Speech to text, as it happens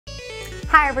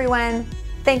Hi everyone!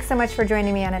 Thanks so much for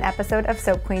joining me on an episode of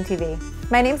Soap Queen TV.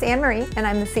 My name's Anne-Marie and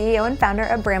I'm the CEO and founder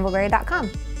of Brambleberry.com.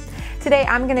 Today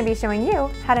I'm going to be showing you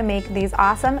how to make these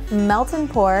awesome melt and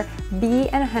pour bee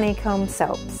and honeycomb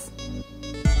soaps.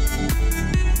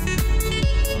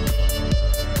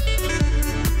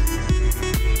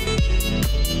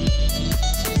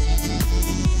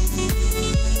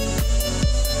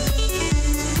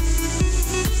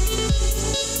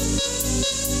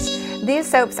 These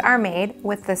soaps are made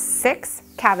with the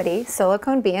 6-cavity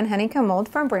silicone bee and honeycomb mold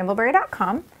from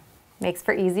Brambleberry.com. Makes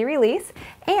for easy release,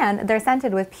 and they're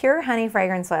scented with pure honey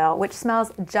fragrance oil, which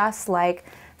smells just like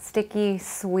sticky,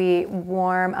 sweet,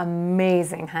 warm,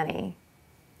 amazing honey.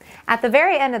 At the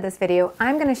very end of this video,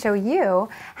 I'm going to show you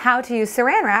how to use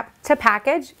saran wrap to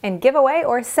package and give away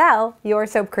or sell your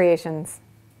soap creations.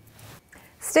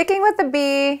 Sticking with the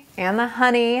bee and the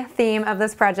honey theme of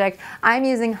this project, I'm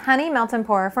using Honey Melt and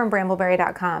Pour from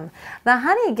Brambleberry.com. The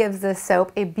honey gives this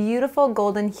soap a beautiful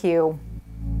golden hue.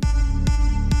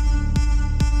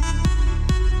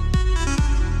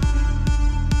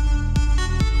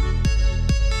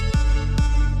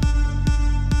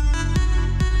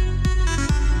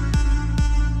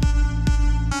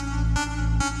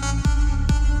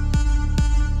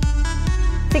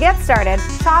 To get started,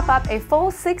 chop up a full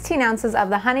 16 ounces of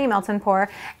the Honey Melt and Pour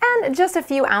and just a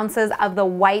few ounces of the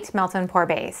white Melt and Pour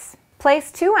base.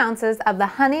 Place 2 ounces of the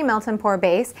Honey Melt and Pour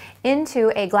base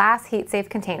into a glass heat-safe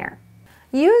container.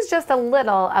 Use just a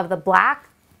little of the black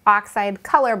Oxide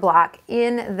color block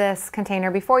in this container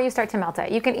before you start to melt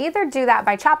it. You can either do that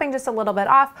by chopping just a little bit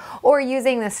off or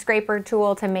using the scraper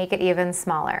tool to make it even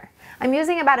smaller. I'm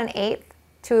using about an 1/8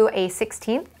 to a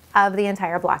 1/16 of the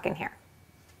entire block in here.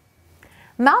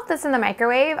 Melt this in the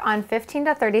microwave on 15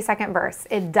 to 30 second bursts.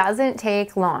 It doesn't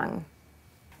take long.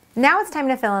 Now it's time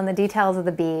to fill in the details of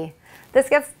the bee. This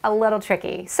gets a little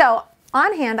tricky. So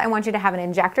on hand, I want you to have an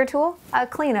injector tool, a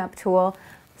cleanup tool,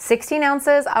 16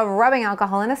 ounces of rubbing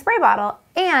alcohol in a spray bottle,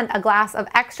 and a glass of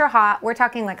extra hot, we're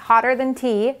talking like hotter than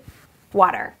tea,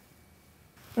 water.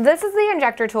 This is the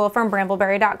injector tool from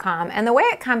Brambleberry.com, and the way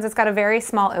it comes, it's got a very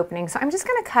small opening. So I'm just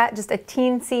going to cut just a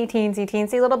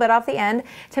teensy little bit off the end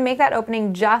to make that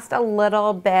opening just a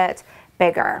little bit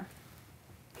bigger.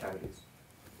 Cavities.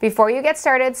 Before you get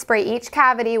started, spray each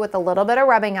cavity with a little bit of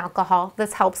rubbing alcohol.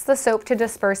 This helps the soap to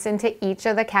disperse into each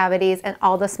of the cavities and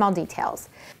all the small details.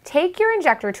 Take your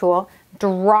injector tool,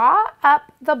 draw up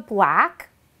the black,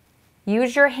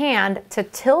 use your hand to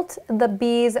tilt the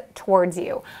bees towards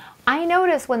you. I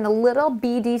notice when the little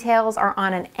bee details are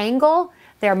on an angle,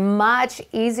 they're much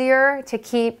easier to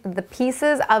keep the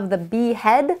pieces of the bee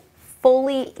head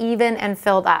fully even and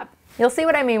filled up. You'll see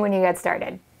what I mean when you get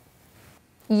started.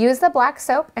 Use the black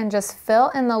soap and just fill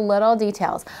in the little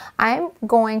details. I'm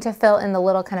going to fill in the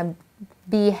little kind of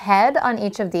bee head on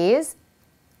each of these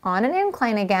on an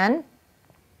incline again.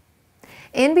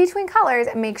 In between colors,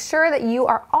 make sure that you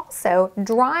are also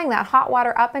drawing that hot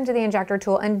water up into the injector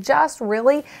tool and just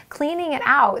really cleaning it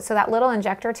out so that little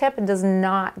injector tip does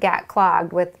not get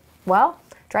clogged with, well,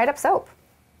 dried up soap.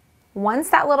 Once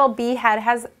that little bee head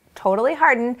has totally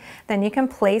hardened, then you can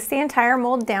place the entire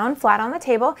mold down flat on the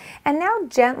table and now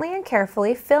gently and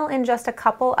carefully fill in just a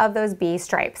couple of those bee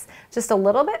stripes. Just a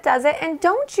little bit does it, and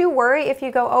don't you worry if you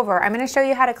go over. I'm going to show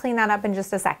you how to clean that up in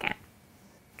just a second.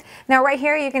 Now right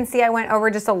here you can see I went over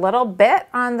just a little bit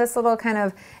on this little kind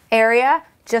of area.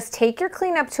 Just take your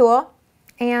cleanup tool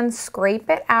and scrape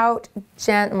it out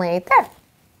gently. There,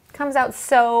 comes out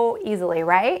so easily,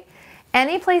 right?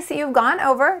 Any place that you've gone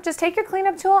over, just take your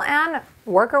cleanup tool and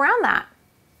work around that.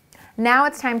 Now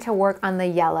it's time to work on the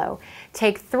yellow.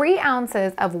 Take 3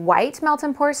 ounces of white Melt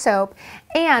and Pour soap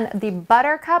and the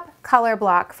Buttercup color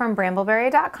block from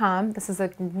Brambleberry.com. This is a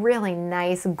really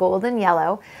nice golden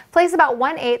yellow. Place about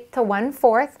 1/8 to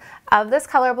 1/4 of this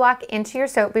color block into your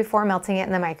soap before melting it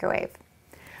in the microwave.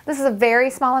 This is a very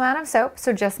small amount of soap,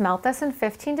 so just melt this in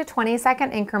 15 to 20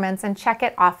 second increments and check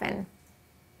it often.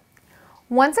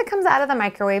 Once it comes out of the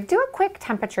microwave, do a quick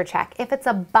temperature check. If it's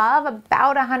above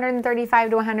about 135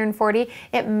 to 140,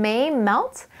 it may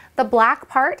melt the black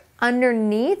part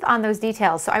underneath on those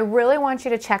details. So I really want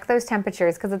you to check those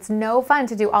temperatures because it's no fun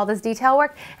to do all this detail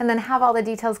work and then have all the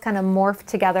details kind of morph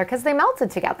together because they melted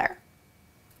together.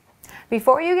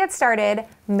 Before you get started,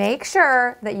 make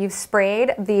sure that you've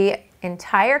sprayed the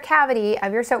entire cavity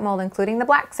of your soap mold, including the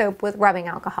black soap, with rubbing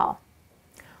alcohol.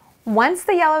 Once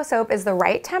the yellow soap is the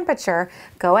right temperature,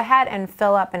 go ahead and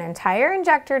fill up an entire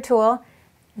injector tool.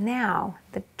 Now,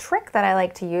 the trick that I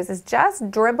like to use is just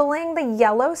dribbling the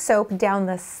yellow soap down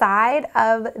the side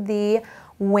of the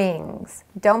wings.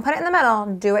 Don't put it in the middle,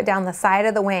 do it down the side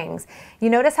of the wings.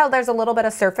 You notice how there's a little bit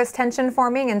of surface tension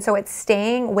forming, and so it's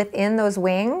staying within those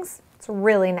wings. It's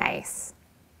really nice.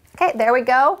 Okay, there we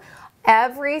go.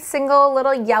 Every single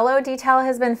little yellow detail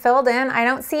has been filled in. I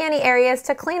don't see any areas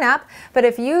to clean up, but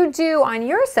if you do on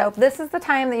your soap, this is the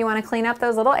time that you want to clean up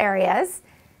those little areas.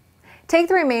 Take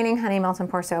the remaining honey melt and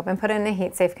pour soap and put it in a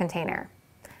heat-safe container.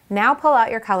 Now pull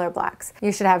out your color blocks.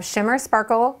 You should have Shimmer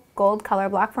Sparkle Gold Color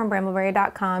Block from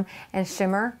Brambleberry.com and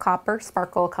Shimmer Copper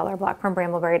Sparkle Color Block from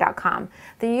Brambleberry.com.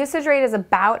 The usage rate is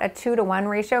about a 2-to-1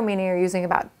 ratio, meaning you're using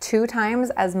about 2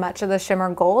 times as much of the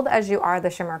Shimmer Gold as you are the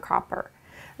Shimmer Copper.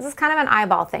 This is kind of an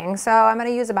eyeball thing, so I'm going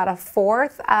to use about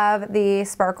 1/4 of the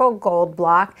Sparkle Gold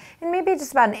block and maybe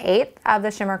just about 1/8 of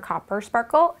the Shimmer Copper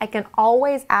Sparkle. I can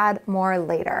always add more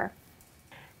later.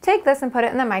 Take this and put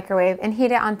it in the microwave and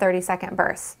heat it on 30-second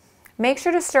bursts. Make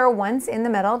sure to stir once in the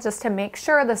middle just to make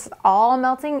sure this is all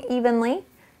melting evenly.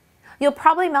 You'll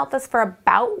probably melt this for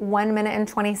about 1 minute and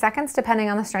 20 seconds depending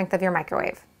on the strength of your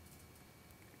microwave.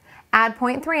 Add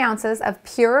 0.3 ounces of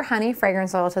pure honey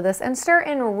fragrance oil to this and stir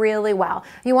in really well.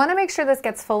 You want to make sure this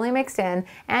gets fully mixed in,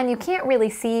 and you can't really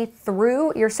see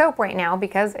through your soap right now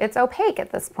because it's opaque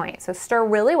at this point. So stir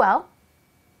really well.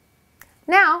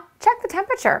 Now check the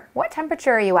temperature. What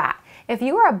temperature are you at? If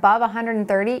you are above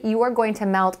 130, you are going to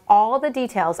melt all the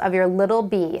details of your little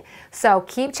bee. So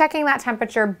keep checking that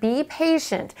temperature, be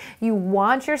patient. You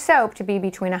want your soap to be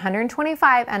between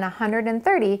 125 and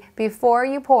 130 before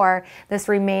you pour this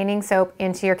remaining soap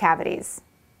into your cavities.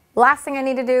 Last thing I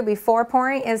need to do before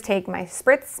pouring is take my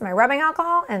rubbing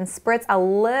alcohol, and spritz a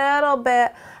little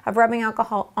bit of rubbing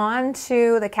alcohol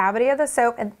onto the cavity of the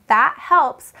soap, and that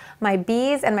helps my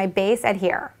bees and my base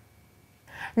adhere.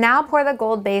 Now pour the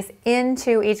gold base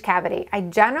into each cavity. I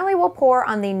generally will pour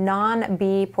on the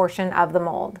non-bee portion of the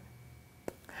mold.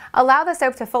 Allow the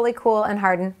soap to fully cool and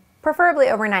harden, preferably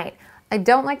overnight. I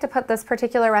don't like to put this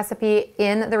particular recipe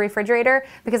in the refrigerator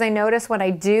because I notice when I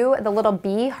do, the little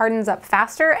bee hardens up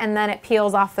faster and then it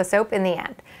peels off the soap in the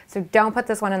end. So don't put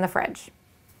this one in the fridge.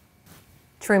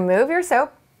 To remove your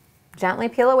soap, gently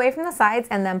peel away from the sides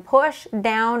and then push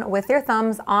down with your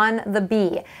thumbs on the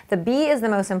bee. The bee is the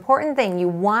most important thing. You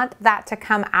want that to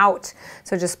come out.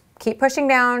 So just keep pushing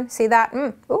down. See that?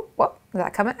 Ooh, whoop, is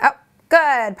that coming? Oh,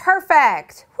 good,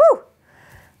 perfect. Whew.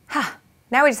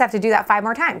 Now we just have to do that 5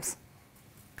 more times.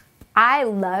 I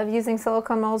love using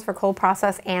silicone molds for cold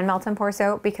process and melt and pour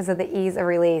soap because of the ease of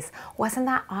release. Wasn't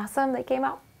that awesome? They came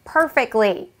out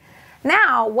perfectly.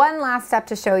 Now, one last step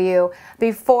to show you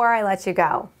before I let you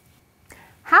go.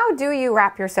 How do you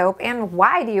wrap your soap and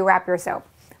why do you wrap your soap?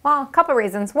 Well, a couple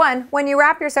reasons. One, when you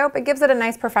wrap your soap, it gives it a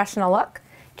nice professional look,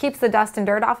 keeps the dust and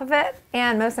dirt off of it,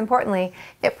 and most importantly,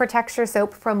 it protects your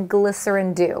soap from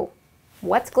glycerin dew.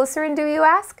 What's glycerin dew, you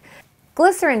ask?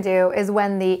 Glycerin dew is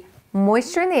when the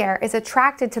moisture in the air is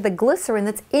attracted to the glycerin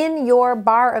that's in your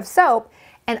bar of soap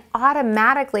and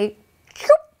automatically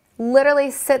literally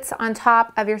sits on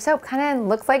top of your soap. Kind of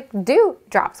looks like dew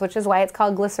drops, which is why it's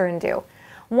called glycerin dew.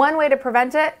 One way to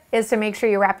prevent it is to make sure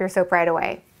you wrap your soap right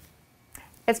away.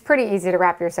 It's pretty easy to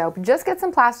wrap your soap. Just get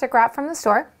some plastic wrap from the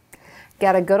store.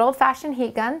 Get a good old-fashioned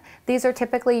heat gun. These are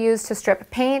typically used to strip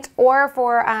paint or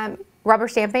for rubber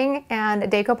stamping and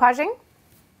decoupaging.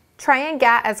 Try and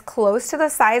get as close to the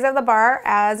size of the bar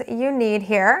as you need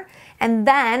here, and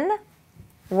then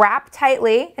wrap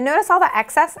tightly. And notice all the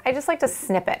excess, I just like to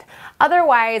snip it.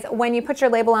 Otherwise, when you put your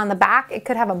label on the back, it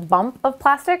could have a bump of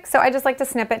plastic, so I just like to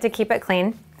snip it to keep it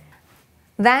clean.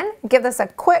 Then give this a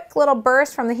quick little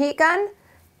burst from the heat gun.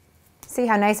 See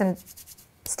how nice and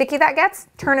sticky that gets?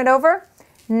 Turn it over.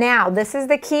 Now, this is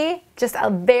the key, just a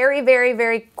very, very,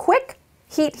 very quick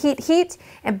heat,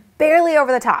 and barely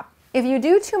over the top. If you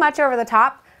do too much over the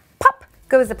top, pop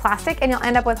goes the plastic and you'll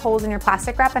end up with holes in your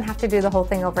plastic wrap and have to do the whole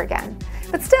thing over again.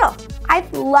 But still, I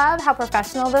love how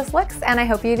professional this looks and I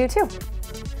hope you do too.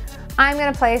 I'm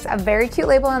gonna place a very cute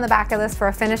label on the back of this for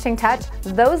a finishing touch.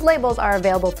 Those labels are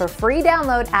available for free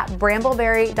download at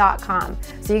brambleberry.com.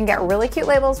 So you can get really cute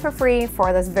labels for free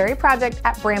for this very project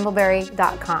at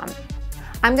brambleberry.com.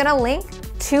 I'm gonna link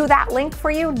to that link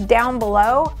for you down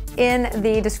below in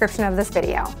the description of this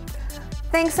video.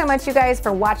 Thanks so much, you guys,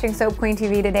 for watching Soap Queen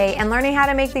TV today and learning how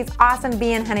to make these awesome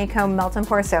bee and honeycomb melt and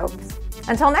pour soaps.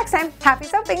 Until next time, happy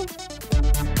soaping!